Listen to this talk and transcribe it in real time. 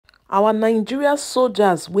Our Nigeria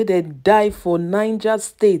soldiers, where they die for Niger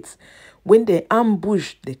State, when they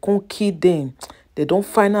ambush, they can't kill them. They don't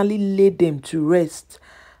finally lay them to rest.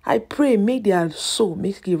 I pray, make their soul,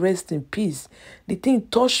 make it rest in peace. The thing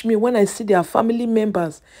touched me when I see their family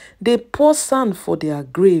members. They pour sand for their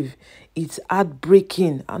grave. It's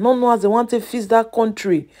heartbreaking. I don't know as they want to fix that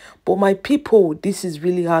country, but my people, this is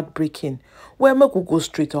really heartbreaking. Well, make we go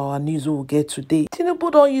straight to our news we will get today.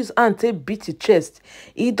 Tinubu don't use hand to beat his chest.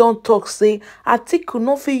 He don't talk say Atiku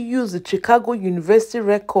no fit use the Chicago University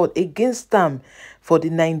record against them for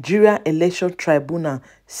the Nigeria Election Tribunal.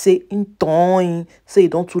 Say in time, say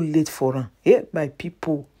it don't too late for him. Yeah, my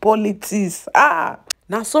people, politics.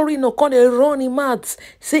 Now sorry no come dey run him out.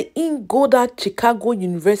 Say in go that Chicago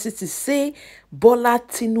University. Say Bola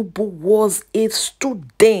Tinubu was a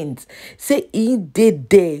student. Say he did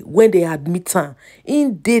there when they admit him. He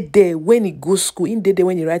did there when he go school. He did there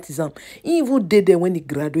when he write exam. He even did there when he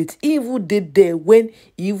graduate. He even did there when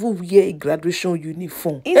he even wear a graduation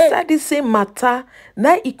uniform. Inside the same matter,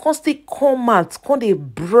 now he can still come out, can they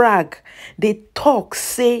brag, they talk,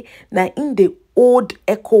 say now in the old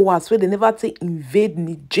ECOWAS where they never say invade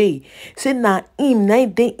Niger. Say na him na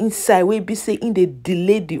dey inside where be say in they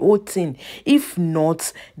delay the whole thing. If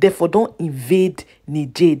not, therefore don't invade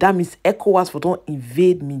Niger. That means ECOWAS for don't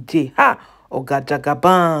invade Niger. Oga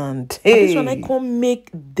Jagaband. Hey. This one I can't make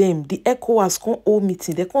them. The ECOWAS can't hold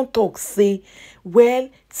meeting. They can't talk. Say, well,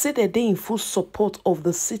 say that they in full support of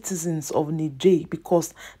the citizens of Niger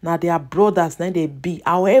because now they are brothers, now they be.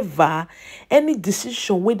 However, any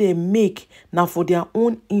decision where they make now for their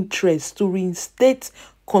own interest to reinstate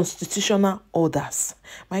constitutional orders.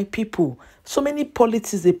 My people, so many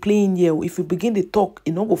politics they play in here. If we begin to talk,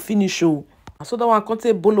 it not go finish. So that one can't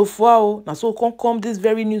say bolofua. Now so come this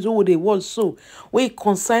very news over the world. So we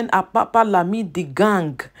consign a Papa Lami the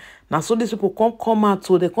gang. Now so these people can't come out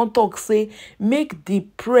so they can't talk say make the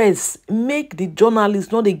press, make the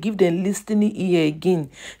journalists not they give them listening ear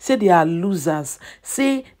again. Say they are losers.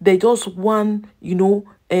 Say they just want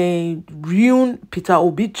ruin Peter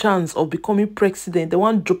Obi chance of becoming president. They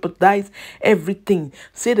want to jeopardize everything.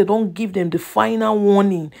 Say they don't give them the final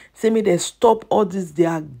warning. Say me they stop all this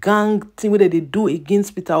their gang thing where they do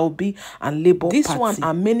against Peter Obi and Labour Party. This one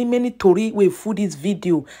and many Tori will food this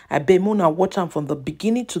video. I bet Mona watch them from the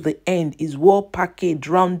beginning to the end is well packaged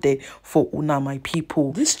rounded for una my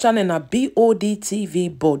people. This channel na Bod TV,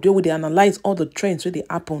 but they will analyze all the trends where they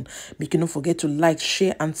happen. Make you not forget to like,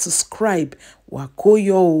 share and subscribe. Reno,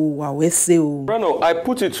 I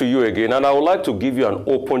put it to you again, and I would like to give you an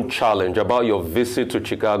open challenge about your visit to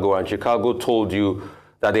Chicago, and Chicago told you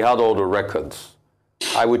that they had all the records.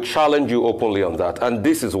 I would challenge you openly on that, and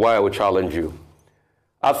this is why I would challenge you.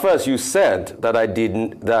 At first, you said that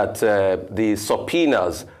the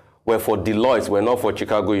subpoenas were for Deloitte, were not for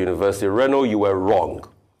Chicago University. Reno, you were wrong.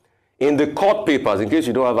 In the court papers, in case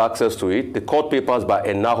you don't have access to it, the court papers by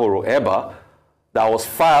Enahoro Eba that was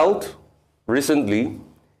filed recently,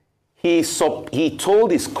 he told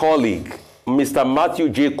his colleague, Mr. Matthew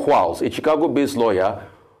J. Qualls, a Chicago-based lawyer,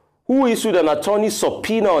 who issued an attorney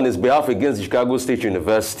subpoena on his behalf against Chicago State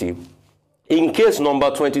University in case number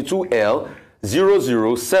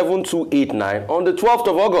 22L007289 on the 12th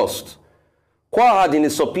of August. Qual had in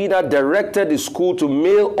his subpoena directed the school to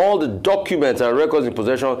mail all the documents and records in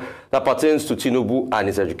possession that pertains to Tinubu and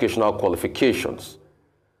his educational qualifications.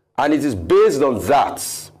 And it is based on that.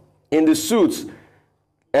 In the suits,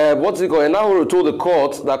 Enahoro told the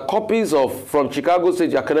court that copies from Chicago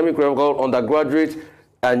State academic record undergraduate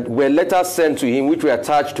and were later sent to him, which were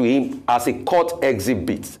attached to him as a court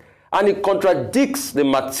exhibit. And it contradicts the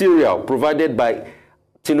material provided by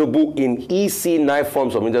Tinubu in EC9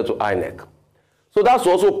 forms submitted to INEC. So that's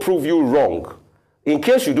also prove you wrong. In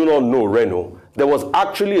case you do not know, Reno, there was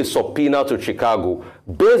actually a subpoena to Chicago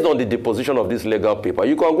based on the deposition of this legal paper.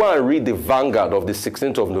 You can go and read the Vanguard of the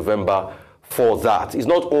 16th of November for that. It's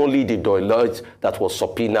not only the Deloitte that was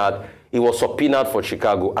subpoenaed, it was subpoenaed for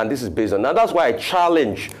Chicago, and this is based on that. That's why I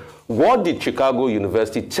challenge, what did Chicago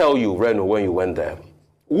University tell you, Reno, when you went there?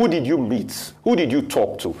 Who did you meet? Who did you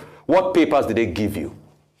talk to? What papers did they give you?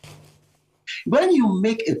 When you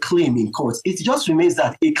make a claim in court, it just remains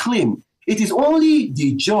that a claim. It is only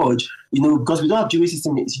the judge, because we don't have jury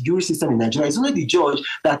system in Nigeria, it's only the judge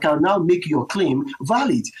that can now make your claim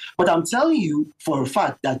valid. But I'm telling you for a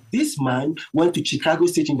fact that this man went to Chicago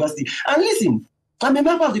State University. And listen, I'm a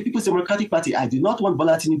member of the People's Democratic Party. I do not want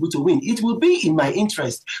Bola Tinubu to win. It will be in my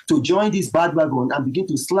interest to join this bandwagon and begin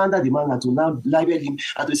to slander the man and to now libel him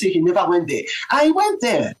and to say he never went there. I went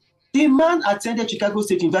there. The man attended Chicago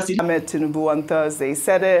State University. I met Tinubu on Thursday,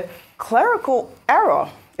 said a clerical error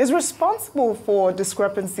is responsible for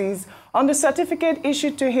discrepancies on the certificate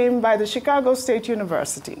issued to him by the Chicago State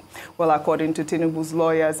University. Well, according to Tinubu's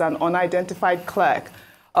lawyers, an unidentified clerk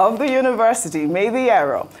of the university made the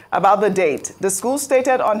error about the date the school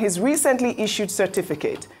stated on his recently issued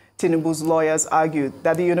certificate. Tinubu's lawyers argued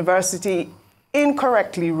that the university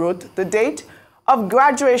incorrectly wrote the date of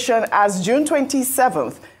graduation as June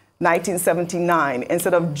 27th, 1979,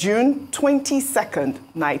 instead of June 22nd,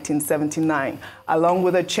 1979, along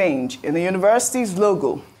with a change in the university's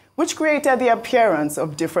logo, which created the appearance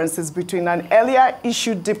of differences between an earlier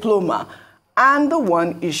issued diploma and the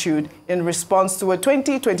one issued in response to a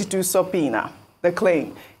 2022 subpoena. The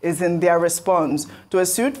claim is in their response to a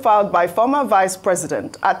suit filed by former Vice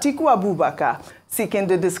President Atiku Abubakar seeking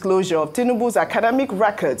the disclosure of Tinubu's academic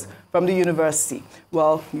records from the university.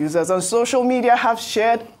 Well, users on social media have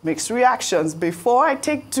shared mixed reactions. Before I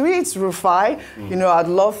take tweets, Rufai, I'd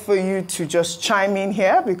love for you to just chime in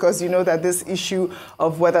here, because you know that this issue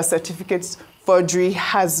of whether certificates forgery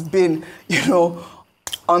has been,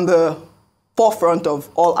 on the forefront of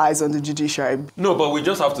all eyes on the judiciary. No, but we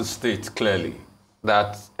just have to state clearly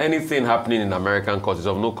that anything happening in American courts is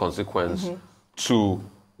of no consequence to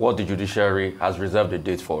what the judiciary has reserved a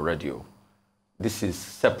date for already. This is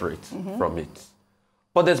separate from it.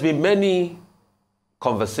 But there's been many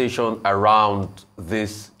conversations around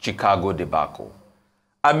this Chicago debacle.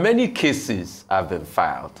 And many cases have been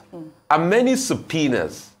filed. And many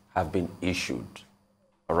subpoenas have been issued,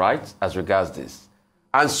 all right, as regards this.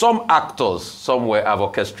 And some actors somewhere have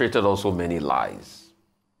orchestrated also many lies.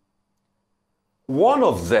 One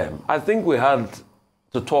of them, I think we had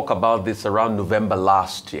to talk about this around November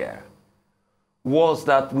last year, was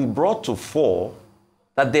that we brought to fore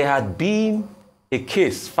that there had been a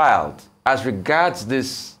case filed as regards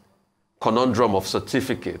this conundrum of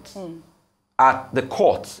certificates at the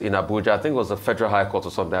court in Abuja. I think it was the Federal High Court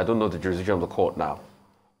or something. I don't know the jurisdiction of the court now,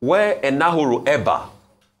 where Enahoro Eba,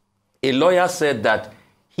 a lawyer, said that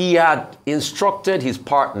he had instructed his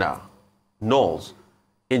partner, Knowles,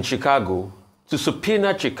 in Chicago to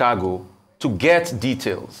subpoena Chicago to get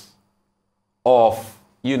details of,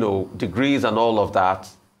 degrees and all of that,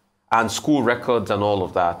 and school records and all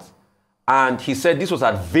of that. And he said this was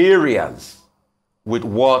at variance with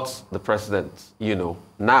what the president,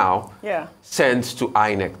 now sent to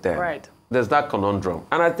INEC then. Right. There's that conundrum.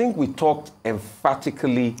 And I think we talked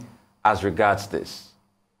emphatically as regards this.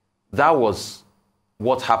 That was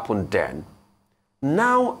what happened then.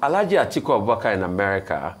 Now, Alhaji Atiku Abubakar in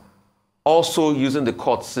America also using the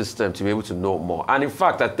court system to be able to know more. And in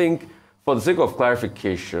fact, I think for the sake of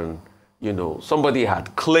clarification, somebody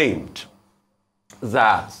had claimed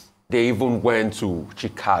that they even went to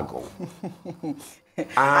Chicago.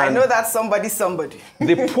 I know that's somebody.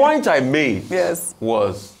 The point I made yes.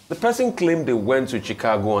 was the person claimed they went to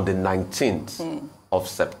Chicago on the 19th of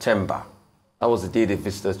September. That was the day they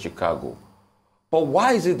visited Chicago. But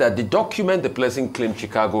why is it that the document the person claimed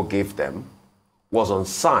Chicago gave them was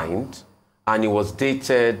unsigned and it was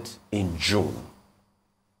dated in June?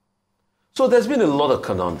 So there's been a lot of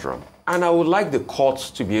conundrum, and I would like the courts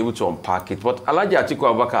to be able to unpack it. But Alhaji Atiku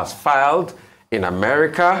Abubakar has filed in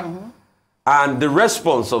America, and the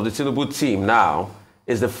response of the Tinubu team now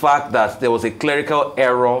is the fact that there was a clerical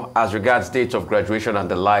error as regards date of graduation and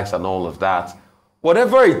the likes and all of that.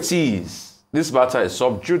 Whatever it is, this matter is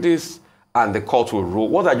sub judice, and the court will rule.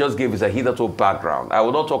 What I just gave is a hitherto background. I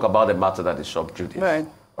will not talk about the matter that is sub judice. Right.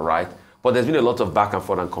 All right? But there's been a lot of back and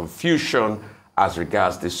forth and confusion as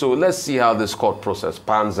regards this. So let's see how this court process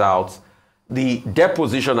pans out. The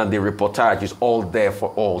deposition and the reportage is all there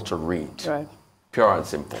for all to read. Right. Pure and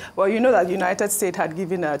simple. Well, you know that the United States had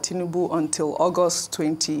given Tinubu until August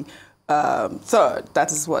 23rd,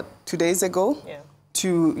 that is what, 2 days ago? Yeah.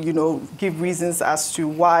 To, give reasons as to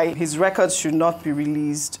why his records should not be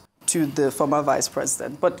released to the former vice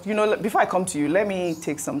president. But, before I come to you, let me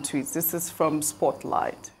take some tweets. This is from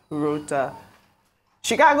Spotlight, who wrote,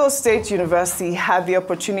 Chicago State University had the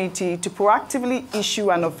opportunity to proactively issue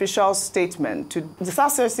an official statement to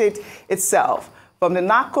disassociate itself from the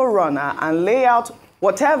narco runner and lay out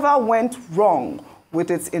whatever went wrong with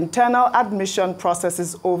its internal admission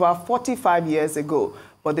processes over 45 years ago,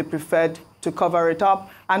 but they preferred to cover it up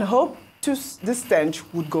and hope the stench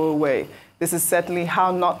would go away. This is certainly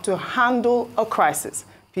how not to handle a crisis.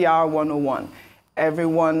 PR 101.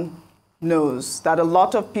 Everyone knows that a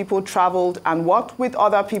lot of people traveled and worked with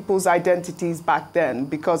other people's identities back then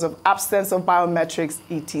because of absence of biometrics,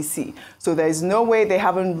 etc. So there is no way they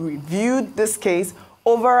haven't reviewed this case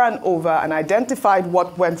over and over and identified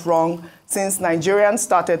what went wrong since Nigerians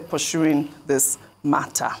started pursuing this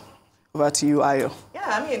matter. Over to you, Ayo.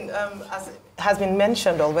 Yeah, has been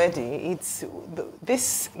mentioned already.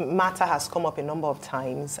 This matter has come up a number of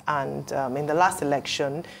times, and in the last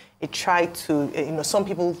election, it tried to, some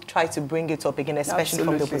people tried to bring it up again, especially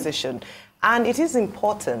from the opposition. And it is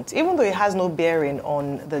important, even though it has no bearing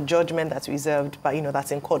on the judgment that's reserved by,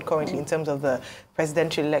 that's in court currently in terms of the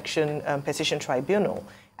presidential election petition tribunal.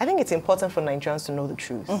 I think it's important for Nigerians to know the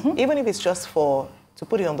truth, even if it's just to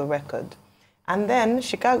put it on the record. And then,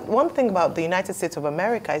 one thing about the United States of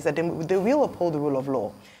America is that they will uphold the rule of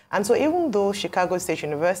law. And so even though Chicago State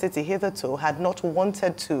University hitherto had not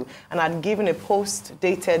wanted to and had given a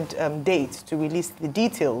post-dated date to release the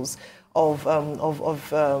details of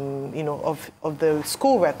the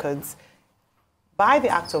school records, by the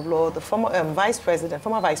act of law, the former Vice President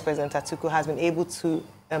Atiku has been able to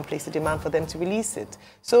place a demand for them to release it.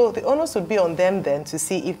 So the onus would be on them then to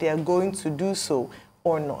see if they are going to do so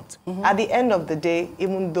or not. At the end of the day,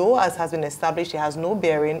 even though, as has been established, it has no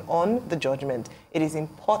bearing on the judgment, it is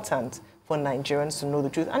important for Nigerians to know the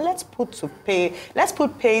truth. And let's put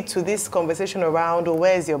pay to this conversation around,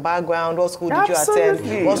 where is your background, what school did you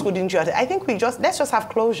attend, what school didn't you attend. I think let's just have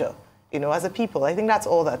closure, as a people. I think that's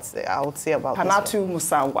all that I would say about Hannatu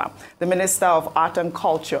Musawa, the Minister of Art and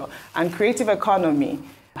Culture and Creative Economy,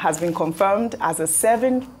 has been confirmed as a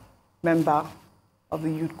 7th member of the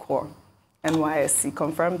Youth Corps. NYSC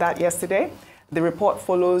confirmed that yesterday. The report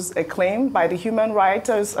follows a claim by the Human Rights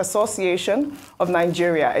Association of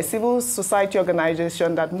Nigeria, a civil society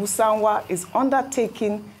organization, that Musawa is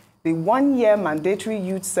undertaking the 1-year mandatory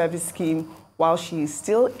youth service scheme while she is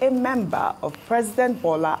still a member of President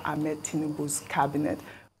Bola Ahmed Tinubu's cabinet.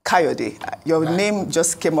 Kayode, your name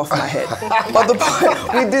just came off my head. But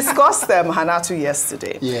we discussed Hannatu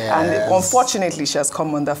yesterday. Yes. And unfortunately, she has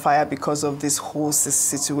come under fire because of this whole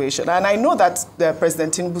situation. And I know that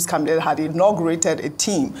President Tinubu's cabinet had inaugurated a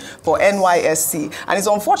team for NYSC. And it's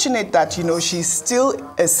unfortunate that, she's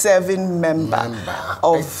still a serving member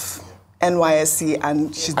of NYSC,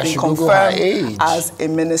 and she's been confirmed as a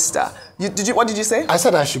minister. What did you say? I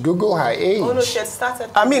said I should Google her age. Oh, no, she had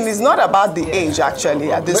started. I mean, it's not about the age,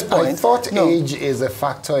 actually, at this point. I thought age is a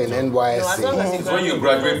factor in NYSC. No, it's when you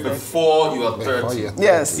graduate before you are 30.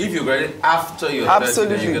 Yes. If you graduate after you're 30,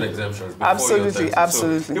 then you get exemptions. Absolutely.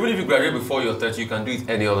 So even if you graduate before you're 30, you can do it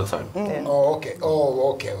any other time. Oh,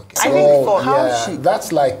 okay. I think for how she...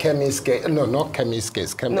 That's like Kemi's case. No, not Kemi's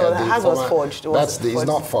case. No, hers was forged. It's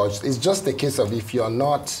not forged. It's just the case of if you're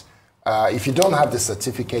not... if you don't have the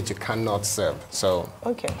certificate, you cannot serve. So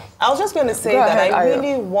okay, I was just going to say that I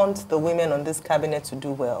really want the women on this cabinet to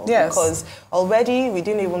do well. Yes. Because already we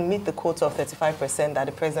didn't even meet the quota of 35% that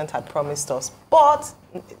the president had promised us. But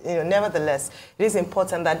nevertheless, it is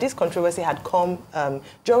important that this controversy had come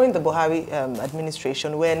during the Buhari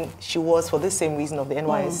administration, when she was, for the same reason of the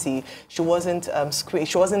NYSC, she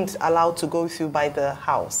wasn't allowed to go through by the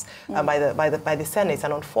House, by the Senate,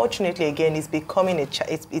 and unfortunately, again, it's becoming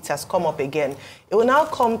it has come up again. It will now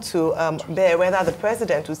come to bear whether the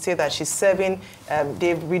president would say that she's serving.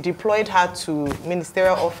 They've redeployed her to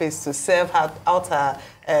ministerial office to serve her out her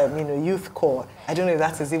youth corps. I don't know if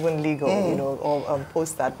that is even legal, or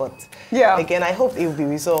post that, but again, I hope it will be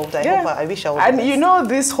resolved. I wish I would. And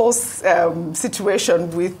this whole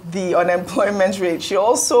situation with the unemployment rate, she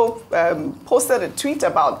also posted a tweet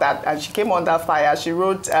about that, and she came under fire. She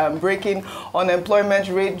wrote, breaking unemployment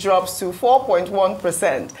rate drops to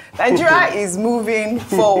 4.1%. Nigeria is moving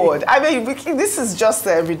forward. I mean, this is just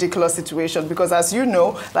a ridiculous situation because, as you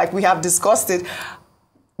know, like we have discussed it,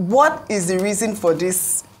 what is the reason for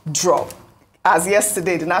this drop? As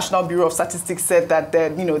yesterday, the National Bureau of Statistics said that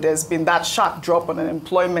there's been that sharp drop on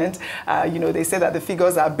unemployment. They say that the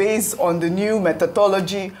figures are based on the new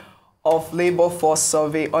methodology of labor force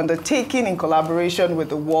survey undertaken in collaboration with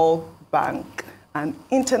the World Bank and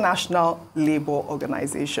International Labour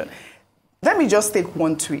Organization. Let me just take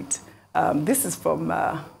one tweet. This is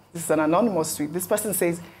an anonymous tweet. This person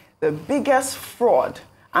says, the biggest fraud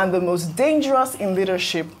and the most dangerous in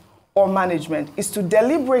leadership or management is to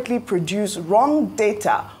deliberately produce wrong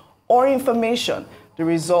data or information. The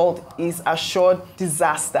result is assured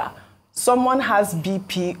disaster. Someone has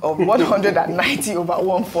BP of 190 over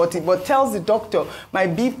 140, but tells the doctor, my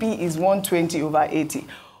BP is 120 over 80.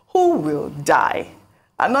 Who will die?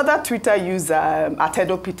 Another Twitter user,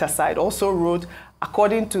 Atedo Peterside, also wrote,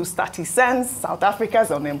 according to StatiSense, South Africa's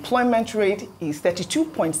unemployment rate is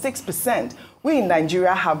 32.6%. We in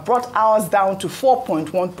Nigeria have brought ours down to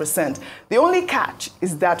 4.1%. The only catch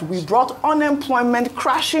is that we brought unemployment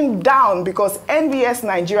crashing down because NBS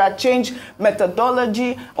Nigeria changed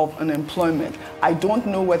methodology of unemployment. I don't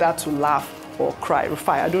know whether to laugh or cry.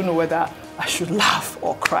 Rufai, I don't know whether I should laugh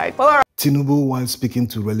or cry. Well, all right. Tinubu, while speaking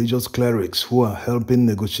to religious clerics who are helping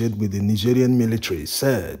negotiate with the Nigerian military,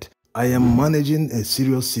 said, "I am managing a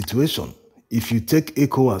serious situation. If you take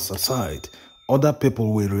ECOWAS aside, other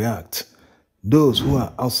people will react. Those who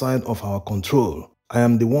are outside of our control, I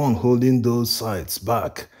am the one holding those sides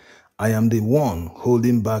back. I am the one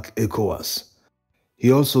holding back ECOWAS."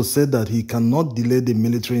 He also said that he cannot delay the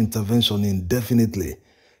military intervention indefinitely.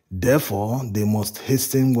 Therefore, they must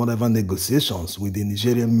hasten whatever negotiations with the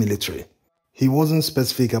Nigerian military. He wasn't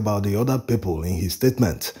specific about the other people in his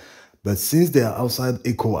statement, but since they are outside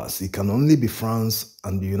ECOWAS, it can only be France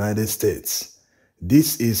and the United States.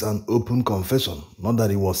 This is an open confession, not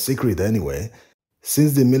that it was secret anyway.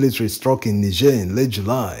 Since the military struck in Niger in late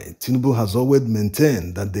July, Tinubu has always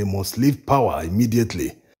maintained that they must leave power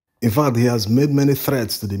immediately. In fact, he has made many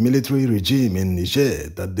threats to the military regime in Niger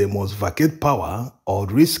that they must vacate power or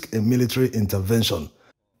risk a military intervention.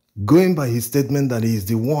 Going by his statement that he is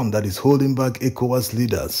the one that is holding back ECOWAS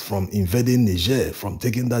leaders from invading Niger from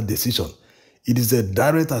taking that decision, it is a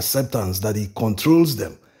direct acceptance that he controls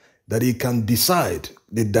them, that he can decide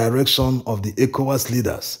the direction of the ECOWAS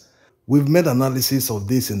leaders. We've made analysis of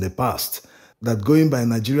this in the past, that going by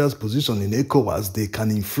Nigeria's position in ECOWAS, they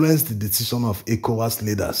can influence the decision of ECOWAS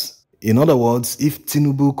leaders. In other words, if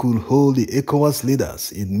Tinubu could hold the ECOWAS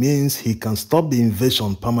leaders, it means he can stop the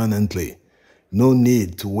invasion permanently. No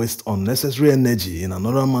need to waste unnecessary energy in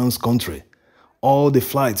another man's country. All the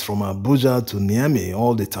flights from Abuja to Niamey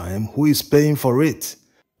all the time, who is paying for it?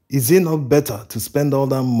 Is it not better to spend all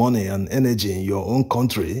that money and energy in your own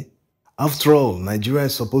country? After all, Nigeria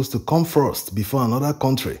is supposed to come first before another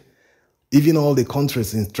country. Even all the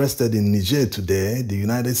countries interested in Niger today, the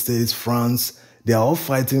United States, France, they are all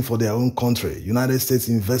fighting for their own country. United States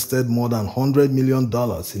invested more than $100 million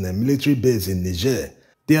in a military base in Niger.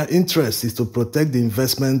 Their interest is to protect the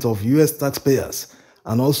investment of US taxpayers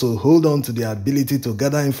and also hold on to their ability to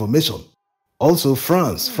gather information. Also,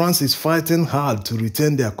 France is fighting hard to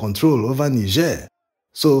retain their control over Niger.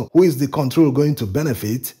 So, who is the control going to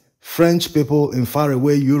benefit? French people in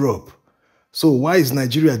faraway Europe. So, why is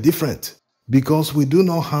Nigeria different? Because we do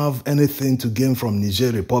not have anything to gain from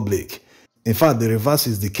Niger Republic. In fact, the reverse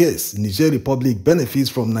is the case. Niger Republic benefits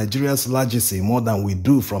from Nigeria's legacy more than we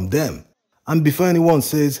do from them. And before anyone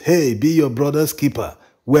says, "Hey, be your brother's keeper,"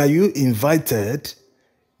 were you invited?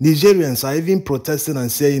 Nigerians are even protesting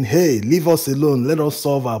and saying, "Hey, leave us alone, let us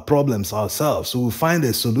solve our problems ourselves, we will find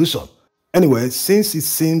a solution." Anyway, since it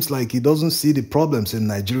seems like he doesn't see the problems in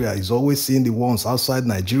Nigeria, he's always seeing the ones outside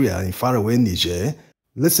Nigeria in faraway Niger,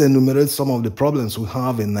 let's enumerate some of the problems we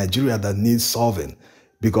have in Nigeria that need solving.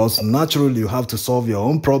 Because naturally you have to solve your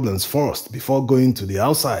own problems first before going to the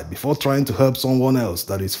outside, before trying to help someone else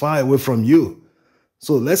that is far away from you.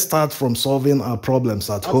 So let's start from solving our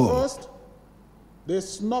problems at home. First, they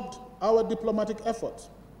snubbed our diplomatic efforts,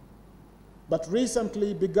 but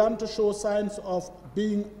recently began to show signs of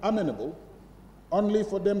being amenable, only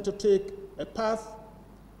for them to take a path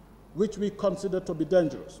which we consider to be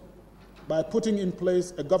dangerous by putting in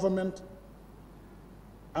place a government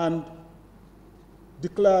and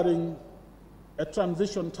declaring a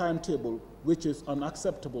transition timetable which is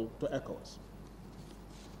unacceptable to ECOWAS.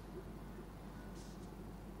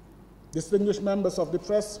 Distinguished members of the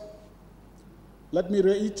press, let me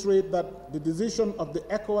reiterate that the decision of the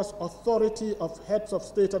ECOWAS Authority of Heads of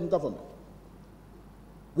State and Government,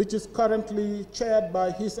 which is currently chaired by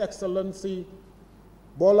His Excellency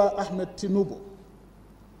Bola Ahmed Tinubu,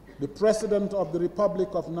 the President of the Republic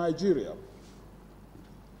of Nigeria,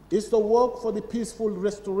 is to work for the peaceful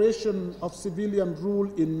restoration of civilian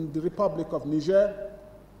rule in the Republic of Niger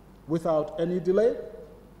without any delay,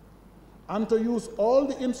 and to use all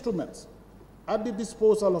the instruments at the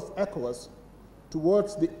disposal of ECOWAS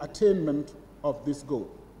towards the attainment of this goal.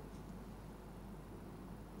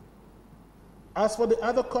 As for the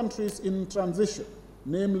other countries in transition,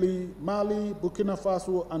 namely Mali, Burkina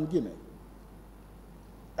Faso, and Guinea,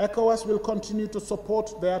 ECOWAS will continue to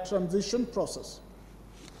support their transition process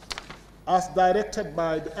as directed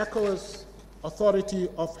by the ECOWAS Authority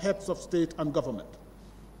of Heads of State and Government.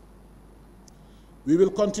 We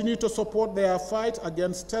will continue to support their fight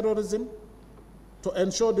against terrorism to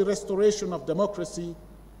ensure the restoration of democracy,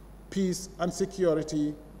 peace, and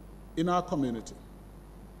security in our community.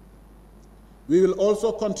 We will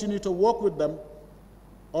also continue to work with them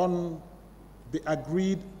on the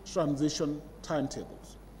agreed transition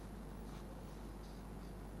timetables.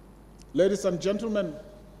 Ladies and gentlemen,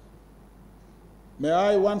 may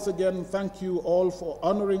I once again thank you all for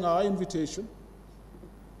honoring our invitation,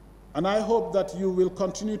 and I hope that you will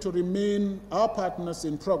continue to remain our partners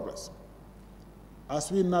in progress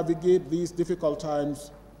as we navigate these difficult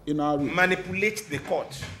times in our region. Manipulate the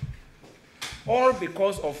court, all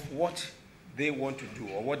because of what they want to do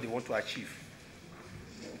or what they want to achieve.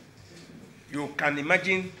 You can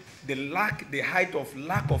imagine the height of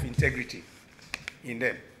lack of integrity in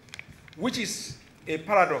them, which is a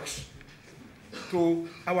paradox to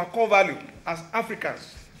our core value as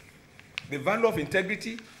Africans. The value of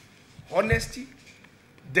integrity, honesty,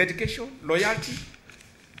 dedication, loyalty.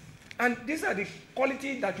 And these are the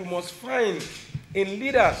qualities that you must find in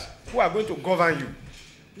leaders who are going to govern you.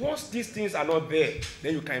 Once these things are not there,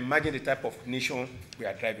 then you can imagine the type of nation we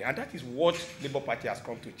are driving. And that is what Labour Party has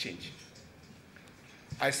come to change.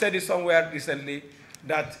 I said it somewhere recently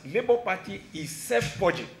that Labour Party is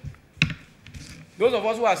self-purging. Those of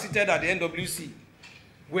us who are seated at the NWC,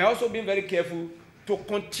 we are also being very careful to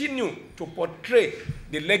continue to portray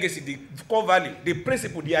the legacy, the core value, the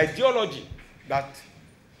principle, the ideology that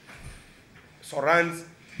surrounds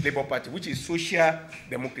Labour Party, which is social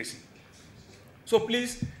democracy. So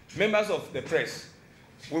please, members of the press,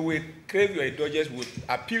 we will crave your indulgence, we will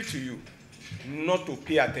appeal to you not to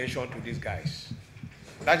pay attention to these guys.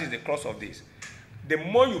 That is the crux of this. The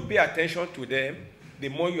more you pay attention to them, the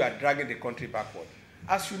more you are dragging the country backward.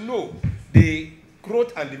 As you know, the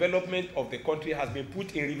growth and development of the country has been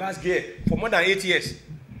put in reverse gear for more than 8 years.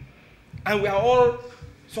 And we are all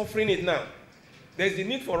suffering it now. There's the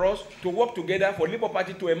need for us to work together for Labour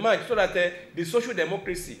Party to emerge so that the social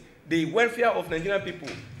democracy, the welfare of Nigerian people,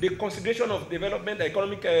 the consideration of development,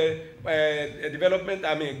 economic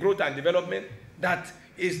development, growth and development, that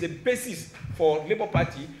is the basis for Labour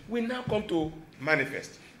Party, will now come to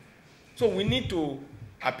manifest. So we need to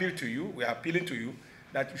appeal to you, we are appealing to you,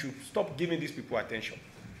 that you should stop giving these people attention.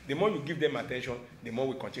 The more you give them attention, the more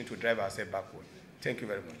we continue to drive ourselves backward. Thank you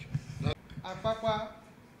very much. Apapa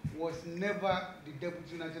was never the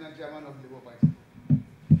deputy national chairman of Labour Party.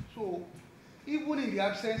 So, even in the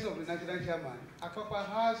absence of the national chairman, Apapa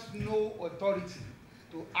has no authority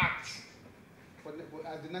to act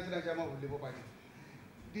as the national chairman of the Labour Party.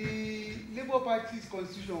 The Labour Party's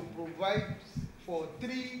constitution provides for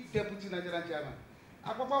 3 deputy national chairmen.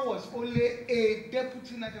 Apapa was only a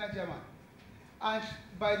deputy national chairman. And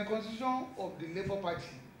by the constitution of the Labour Party,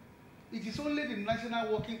 it is only the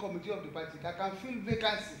National Working Committee of the party that can fill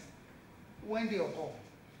vacancies when they occur.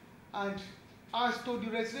 And as to the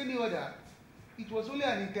restraining order, it was only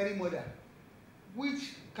an interim order,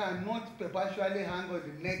 which cannot perpetually hang on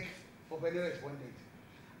the neck of any respondent.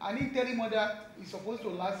 An interim order is supposed to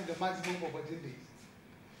last in the maximum of 14 days.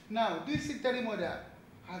 Now, this interim order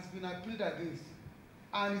has been appealed against,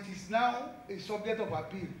 and it is now a subject of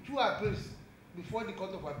appeal, 2 appeals before the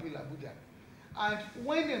Court of Appeal, Abuja. And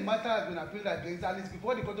when the matter has been appealed against, and it's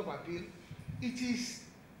before the Court of Appeal, it is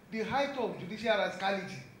the height of judicial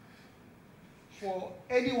rascality for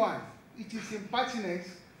anyone. It is impertinence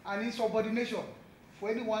and insubordination for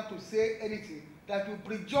anyone to say anything that will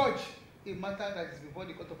prejudge a matter that is before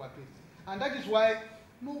the Court of Appeal. And that is why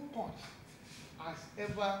no court has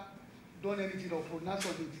ever done anything or pronounced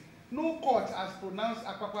on it. No court has pronounced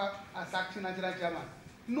Apapa as acting national chairman.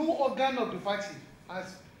 No organ of the party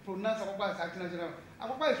has pronounced Apapa as acting national chairman.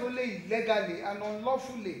 Apapa is only illegally and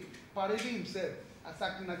unlawfully parading himself as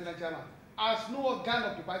acting national chairman. As no organ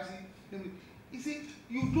of the party. You see,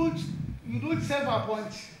 you don't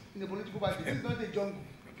self-appoint in a political party. This is not a jungle.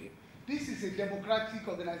 This is a democratic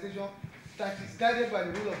organization that is guided by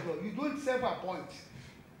the rule of law. You don't self-appoint.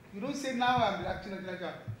 You don't say, now I'm the acting national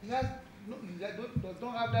chairman. Does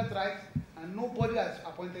not have that right, and nobody has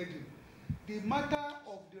appointed him. The matter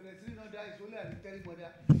of the restraining order is only an interim order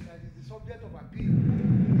that is the subject of appeal.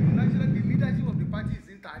 The leadership of the party is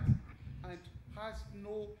intact and has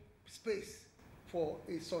no space for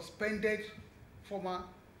a suspended former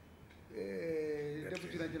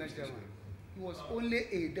deputy national chairman. He was only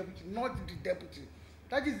a deputy, not the deputy.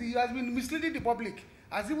 That is, he has been misleading the public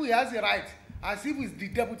as if he has a right, as if he's the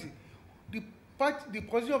deputy. The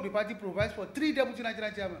position of the party provides for 3 deputy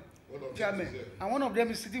national chairmen, and one of them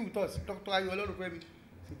is sitting with us, Dr. Ayolo Rufemi,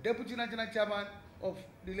 the deputy national chairman of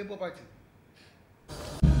the Labour Party.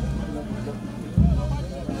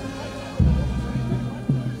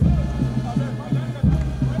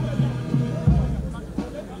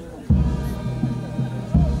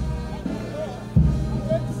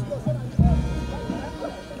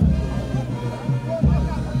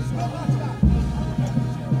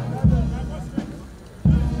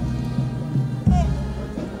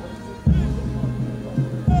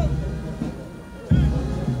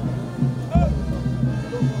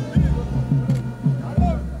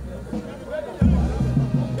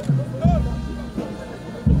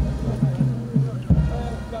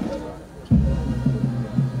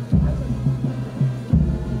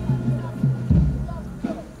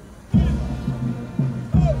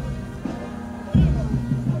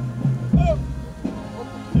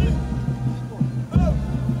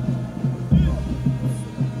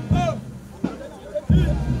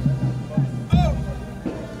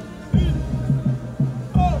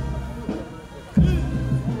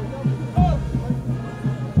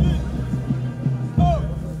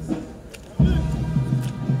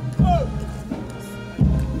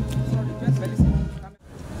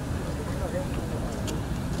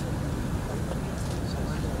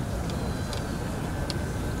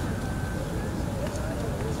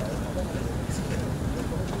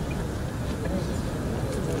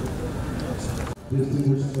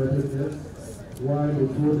 distinguished invited guests, while the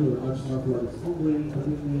floating of the national flag is ongoing,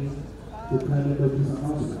 permit me to kindly make this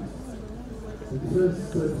announcement. The first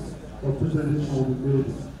steps of presentation will be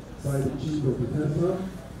made by the Chief of Defense Staff,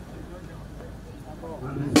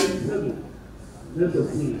 and the first 7 next of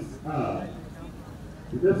things are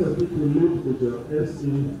the next of things will load with the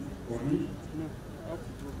SA on it,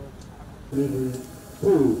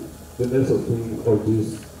 to the next of things of these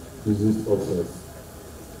deceased officers.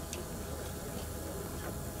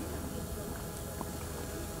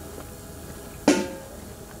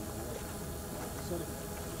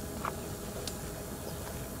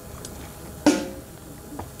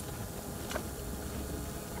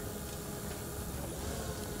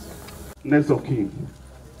 Next of kin.